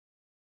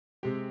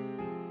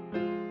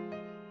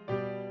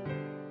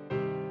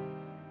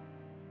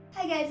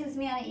guys, it's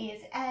Mehr,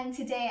 and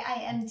today I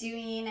am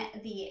doing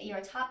your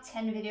top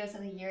 10 videos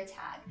of the year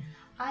tag.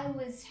 I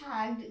was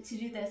tagged to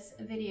do this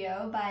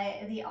video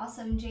by the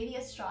awesome JD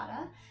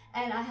Estrada,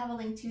 and I have a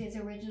link to his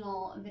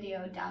original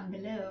video down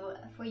below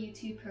for you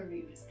to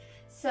peruse.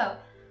 So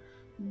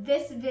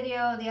this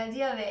video, the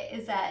idea of it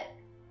is that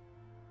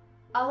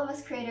all of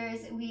us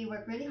creators, we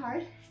work really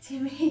hard to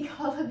make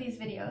all of these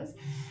videos,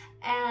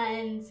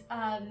 and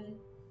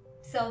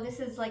so this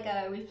is like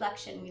a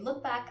reflection. We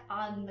look back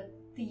on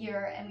the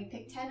year and we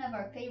pick 10 of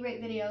our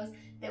favorite videos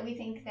that we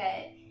think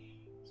that,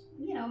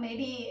 you know,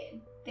 maybe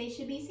they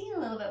should be seen a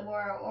little bit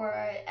more, or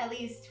at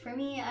least for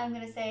me, I'm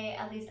gonna say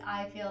at least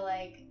I feel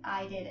like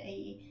I did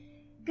a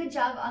good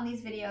job on these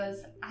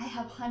videos. I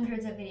have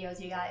hundreds of videos,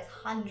 you guys,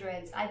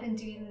 hundreds. I've been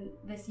doing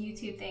this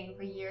YouTube thing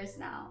for years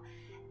now,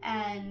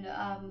 and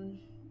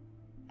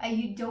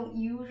you don't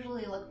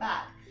usually look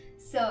back.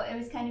 So it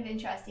was kind of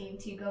interesting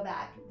to go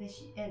back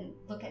and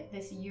look at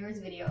this year's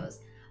videos,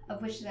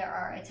 of which there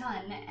are a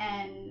ton,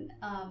 and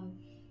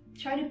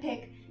try to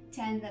pick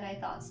 10 that I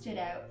thought stood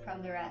out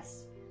from the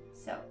rest.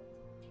 So,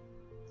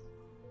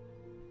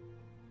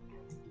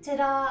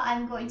 ta-da!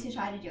 I'm going to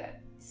try to do it.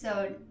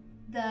 So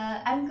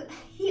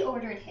he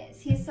ordered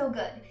his. He's so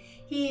good.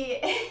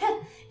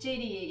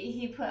 JD,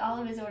 he put all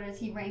of his orders.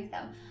 He ranked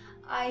them.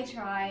 I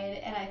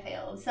tried and I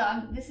failed. So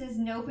this is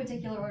no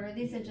particular order.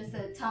 These are just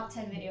the top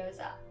 10 videos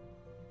that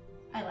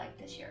I liked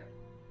this year.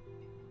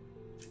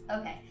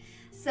 Okay.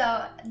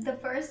 So the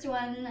first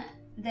one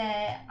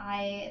that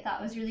I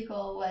thought was really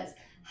cool was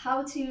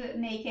how to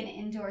make an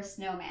indoor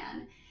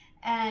snowman,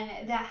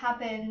 and that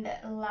happened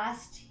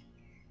last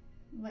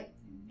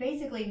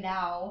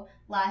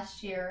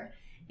year.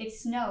 It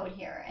snowed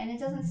here, and it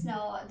doesn't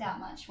snow that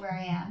much where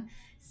I am,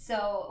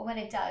 so when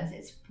it does,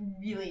 it's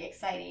really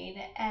exciting.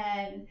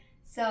 And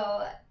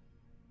so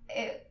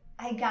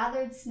I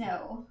gathered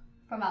snow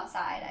from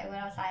outside. I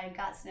went outside and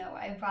got snow.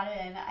 I brought it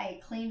in, I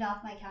cleaned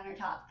off my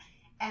countertop,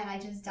 and I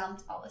just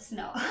dumped all the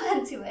snow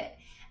onto it,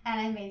 and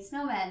I made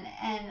snowmen.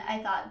 And I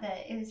thought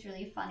that it was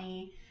really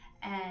funny,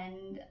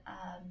 and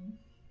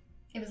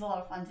it was a lot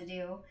of fun to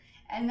do.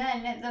 And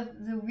then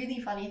the really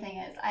funny thing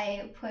is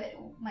I put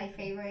my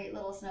favorite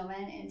little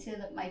snowman into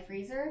my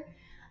freezer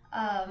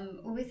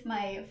with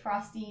my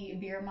frosty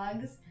beer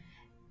mugs,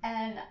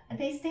 and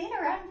they stayed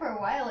around for a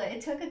while. It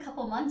took a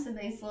couple months and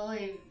they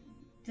slowly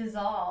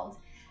dissolved,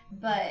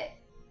 but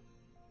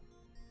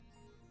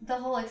the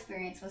whole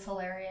experience was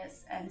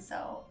hilarious, and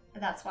so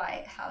that's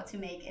why how to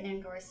make an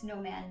indoor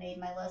snowman made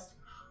my list.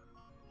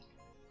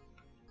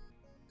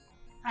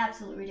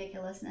 Absolute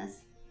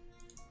ridiculousness.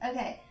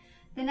 Okay,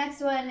 the next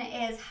one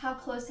is how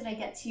close did I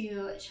get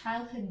to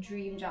childhood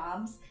dream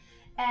jobs,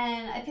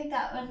 and I picked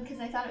that one because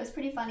I thought it was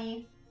pretty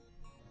funny,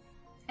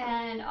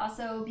 and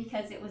also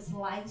because it was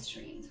live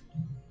streamed,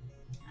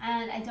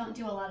 and I don't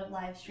do a lot of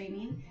live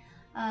streaming.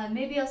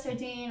 Maybe I'll start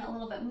doing a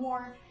little bit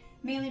more,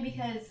 mainly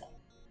because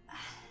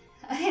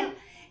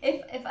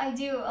if I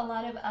do a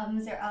lot of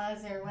ums or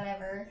uhs or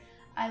whatever,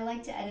 I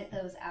like to edit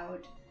those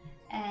out.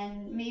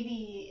 And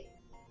maybe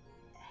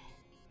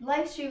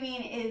live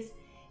streaming is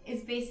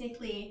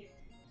basically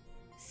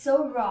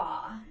so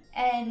raw,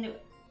 and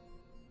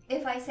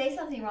if I say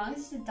something wrong,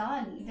 it's just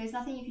done. There's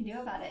nothing you can do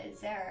about it.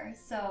 It's there.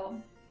 So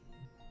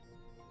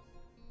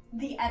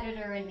the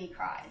editor in me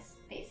cries,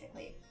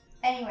 basically.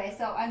 Anyway,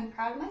 so I'm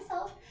proud of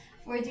myself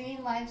for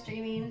doing live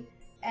streaming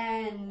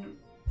and,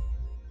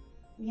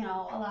 you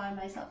know, allowing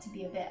myself to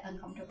be a bit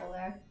uncomfortable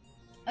there.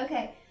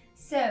 Okay,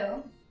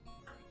 so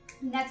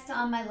next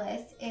on my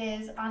list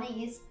is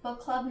Anais Book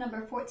Club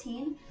number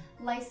 14,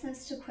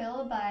 Licensed to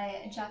Quill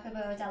by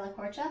Jacopo Della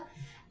Corcia.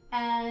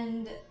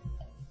 And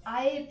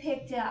I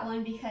picked that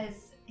one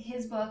because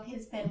his book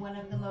has been one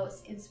of the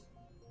most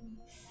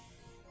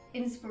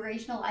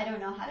inspirational, I don't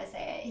know how to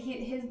say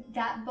it.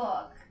 That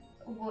book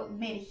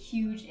made a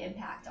huge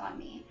impact on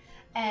me.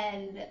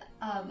 And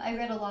I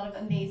read a lot of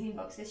amazing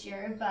books this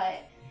year,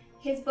 but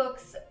his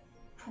books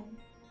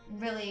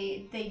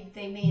really,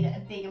 they made a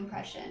big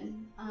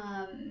impression.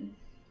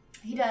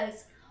 He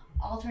does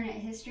alternate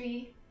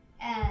history,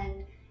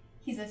 and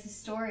he's a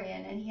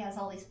historian, and he has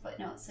all these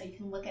footnotes so you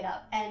can look it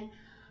up. And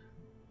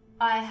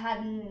I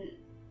hadn't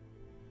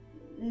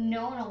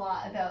known a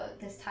lot about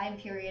this time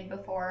period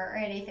before or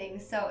anything,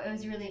 so it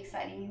was really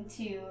exciting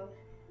to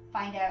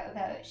find out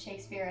about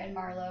Shakespeare and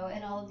Marlowe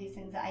and all of these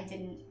things that I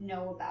didn't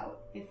know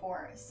about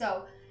before.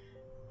 So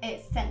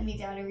it sent me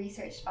down a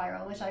research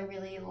spiral, which I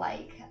really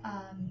like,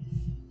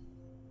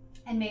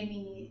 and made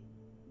me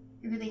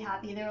really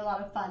happy. They were a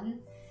lot of fun,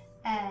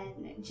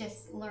 and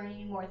just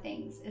learning more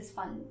things is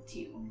fun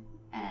too,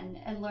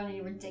 and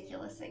learning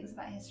ridiculous things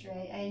about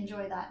history. I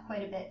enjoy that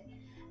quite a bit,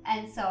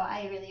 and so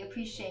I really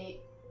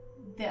appreciate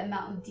the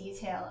amount of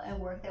detail and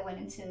work that went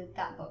into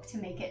that book to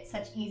make it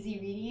such easy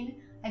reading.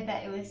 I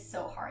bet it was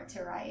so hard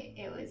to write.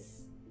 It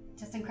was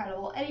just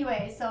incredible.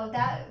 Anyway, so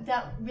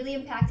that really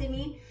impacted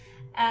me,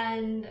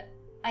 and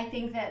I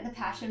think that the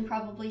passion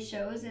probably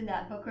shows in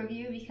that book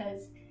review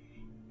because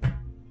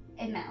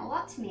it meant a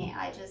lot to me.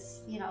 I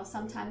just, you know,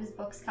 sometimes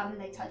books come and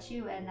they touch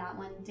you, and that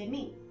one did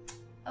me.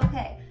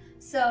 Okay,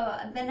 so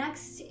the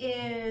next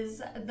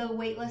is the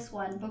Weightless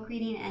one, book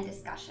reading and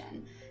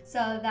discussion.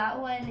 So that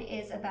one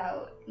is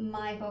about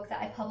my book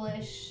that I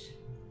published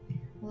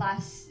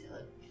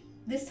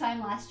this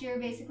time last year,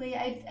 basically.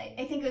 I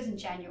think it was in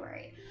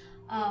January.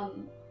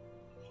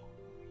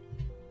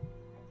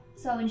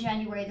 So in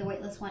January, the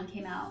Weightless one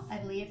came out, I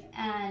believe,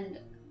 and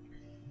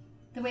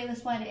the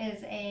Weightless one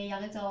is a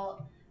young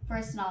adult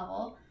first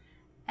novel,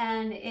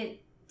 and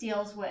it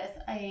deals with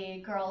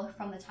a girl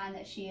from the time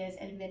that she is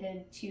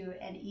admitted to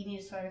an eating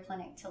disorder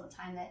clinic till the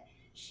time that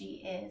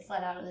she is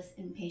let out of this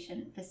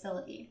inpatient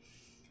facility.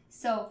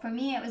 So for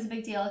me, it was a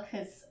big deal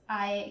because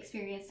I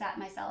experienced that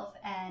myself,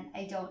 and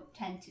I don't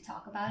tend to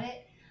talk about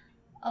it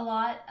a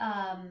lot.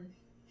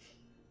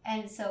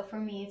 And so for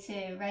me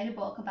to write a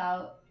book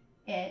about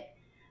it,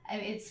 I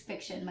mean, it's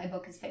fiction, my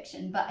book is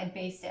fiction, but I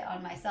based it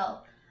on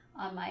myself,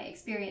 on my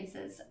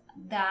experiences,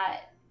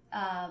 that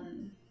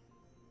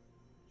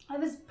it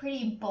was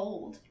pretty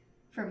bold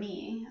for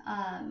me,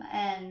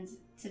 and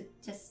to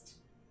just,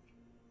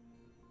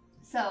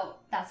 so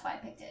that's why I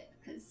picked it,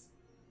 because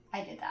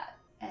I did that,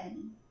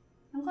 and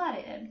I'm glad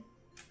I did.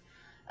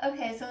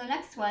 Okay, so the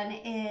next one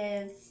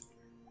is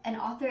an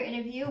author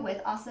interview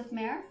with Assaph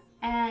Mehr,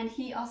 and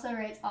he also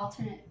writes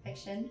alternate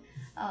fiction,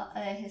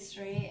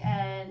 history,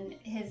 and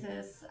his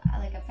is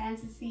like a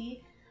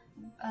fantasy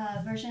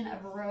version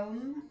of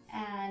Rome,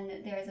 and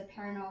there's a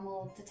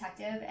paranormal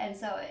detective, and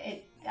so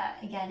that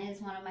again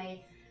is one of my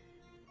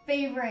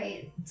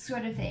favorite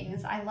sort of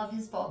things. I love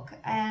his book,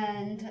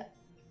 and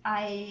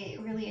I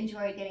really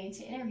enjoyed getting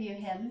to interview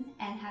him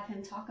and have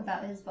him talk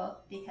about his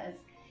book because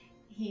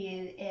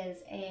he is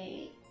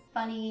a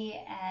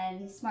funny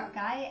and smart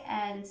guy,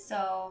 and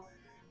so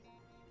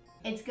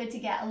it's good to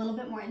get a little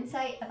bit more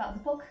insight about the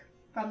book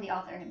from the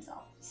author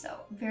himself. So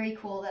very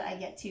cool that I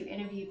get to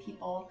interview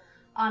people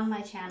on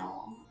my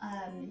channel.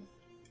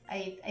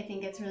 I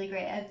think it's really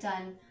great. I've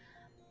done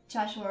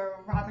Joshua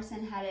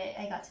Robertson had it.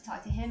 I got to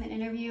talk to him and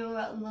interview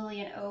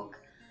Lillian Oak,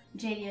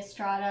 JD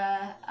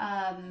Estrada,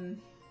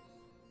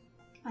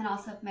 and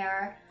also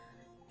Mehr.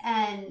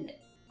 And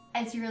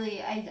it's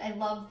really, I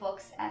love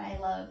books, and I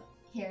love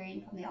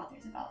hearing from the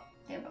authors about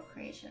their book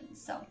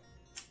creations. So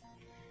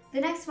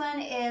the next one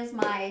is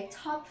my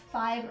top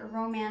 5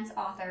 romance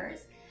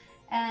authors,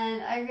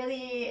 and I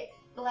really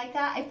like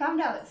that. I found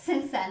out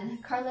since then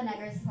Carla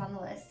Neggers is on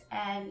the list,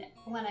 and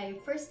when I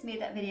first made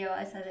that video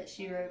I said that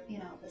she wrote, you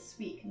know, the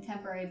sweet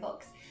contemporary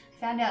books. I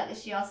found out that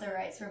she also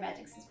writes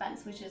romantic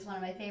suspense, which is one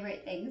of my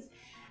favorite things,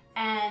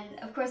 and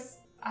of course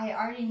I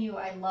already knew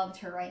I loved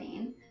her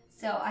writing,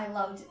 so I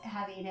loved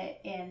having it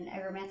in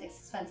a romantic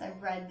suspense.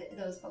 I've read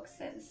those books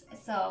since.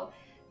 So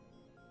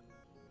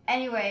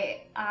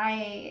anyway,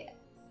 I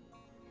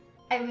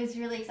was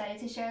really excited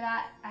to share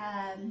that.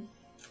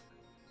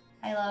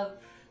 I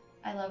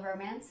love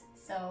romance,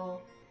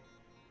 so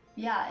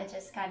yeah, it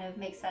just kind of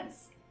makes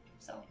sense.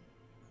 So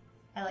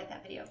I like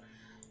that video.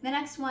 The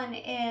next one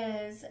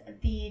is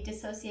the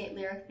Dissociate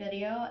lyric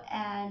video,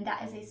 and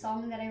that is a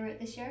song that I wrote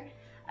this year.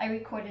 I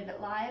recorded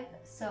it live,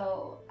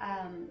 so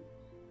I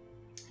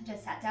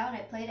just sat down,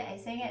 I played it, I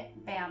sang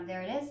it, bam,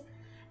 there it is.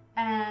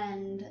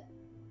 And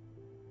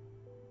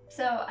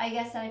so I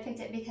guess that I picked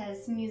it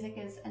because music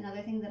is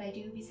another thing that I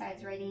do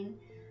besides writing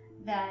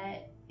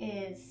that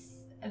is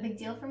a big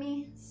deal for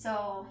me.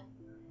 So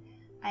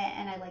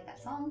I like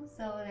that song,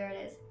 so there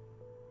it is.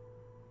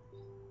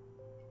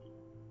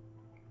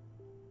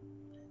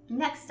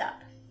 Next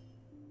up,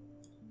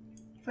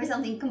 for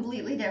something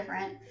completely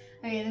different.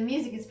 I mean, the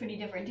music is pretty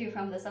different too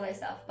from this other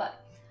stuff,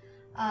 but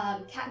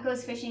Cat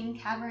Goes Fishing,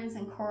 Caverns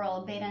and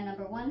Coral, beta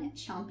number 1,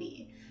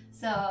 Chompy.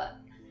 So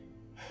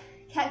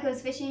Cat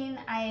Goes Fishing,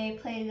 I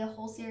played the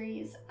whole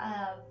series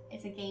of,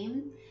 it's a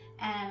game,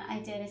 and I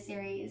did a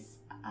series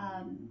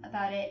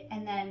about it,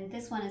 and then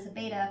this one is a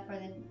beta for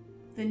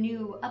the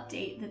new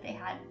update that they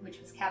had, which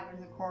was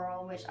Caverns and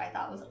Coral, which I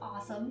thought was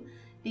awesome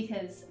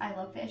because I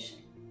love fish.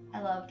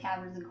 I love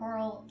Caverns and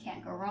Coral,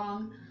 can't go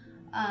wrong.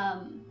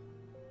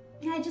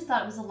 And I just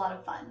thought it was a lot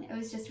of fun. It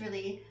was just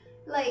really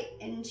light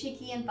and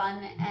cheeky and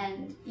fun,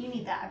 and you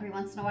need that every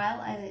once in a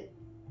while.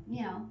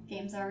 You know,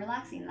 games are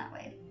relaxing that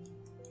way.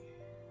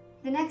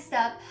 The next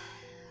up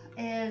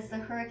is the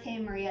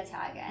Hurricane Maria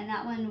tag, and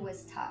that one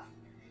was tough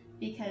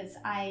because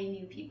I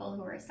knew people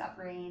who were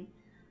suffering,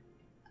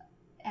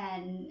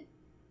 and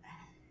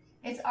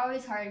it's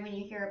always hard when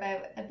you hear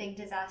about a big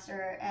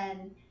disaster,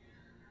 and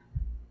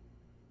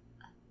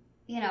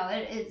you know,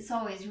 it's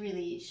always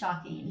really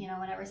shocking, you know,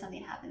 whenever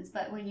something happens,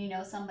 but when you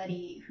know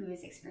somebody who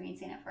is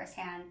experiencing it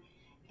firsthand,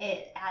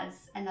 it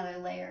adds another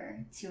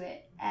layer to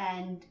it.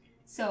 And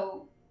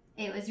so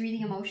it was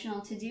really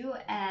emotional to do,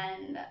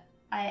 and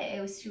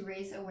it was to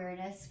raise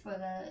awareness for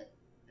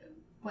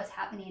what's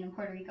happening in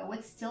Puerto Rico,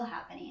 what's still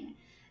happening.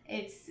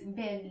 It's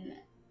been,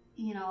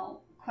 you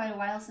know, quite a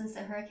while since the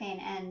hurricane,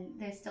 and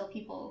there's still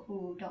people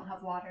who don't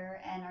have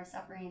water and are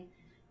suffering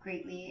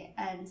greatly,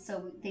 and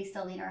so they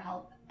still need our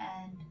help.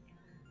 And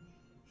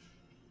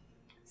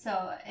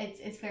so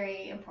it's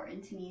very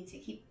important to me to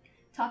keep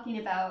talking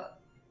about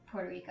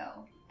Puerto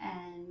Rico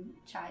and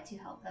try to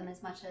help them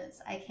as much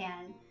as I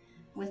can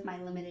with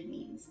my limited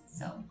means.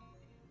 So,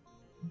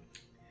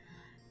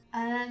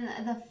 and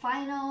then the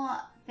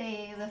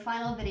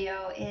final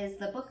video is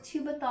the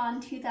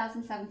BookTube-a-thon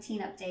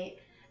 2017 update,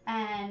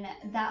 and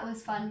that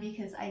was fun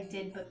because I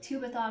did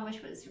BookTube-a-thon,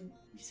 which was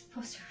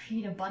supposed to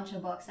read a bunch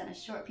of books in a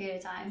short period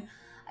of time.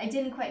 I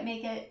didn't quite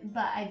make it,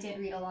 but I did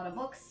read a lot of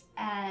books,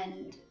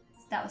 and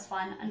that was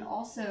fun. And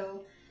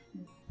also,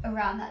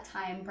 around that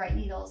time, Bright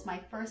Needles, my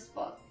first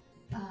book,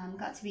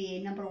 got to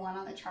be #1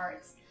 on the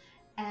charts,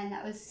 and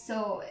that was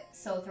so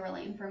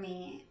thrilling for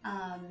me,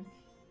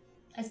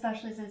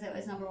 especially since it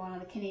was #1 on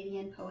the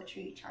Canadian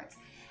poetry charts.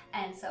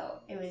 And so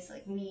it was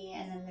like me,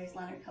 and then there's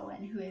Leonard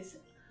Cohen, who is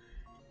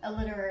a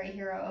literary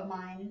hero of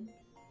mine.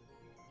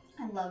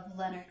 I love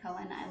Leonard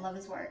Cohen, I love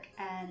his work,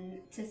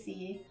 and to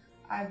see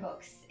our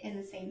books in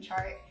the same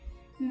chart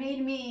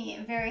made me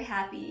very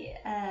happy,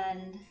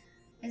 and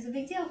it was a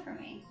big deal for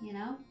me, you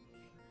know?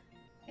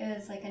 It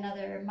was like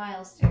another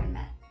milestone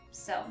met.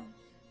 So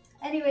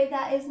anyway,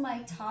 that is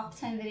my top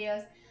 10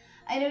 videos.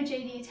 I know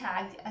JD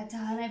tagged a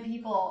ton of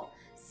people,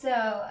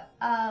 so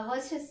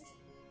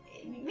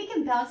we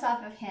can bounce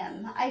off of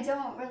him. I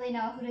don't really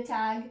know who to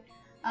tag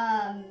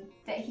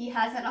that he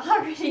hasn't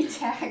already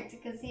tagged,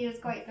 because he was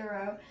quite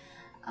thorough.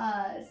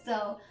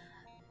 So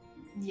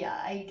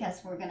yeah, I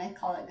guess we're gonna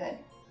call it good.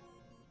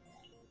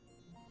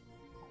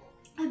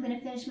 I'm gonna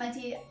finish my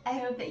tea. I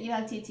hope that you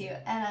have tea too,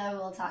 and I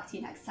will talk to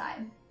you next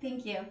time.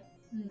 Thank you.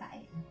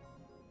 Bye.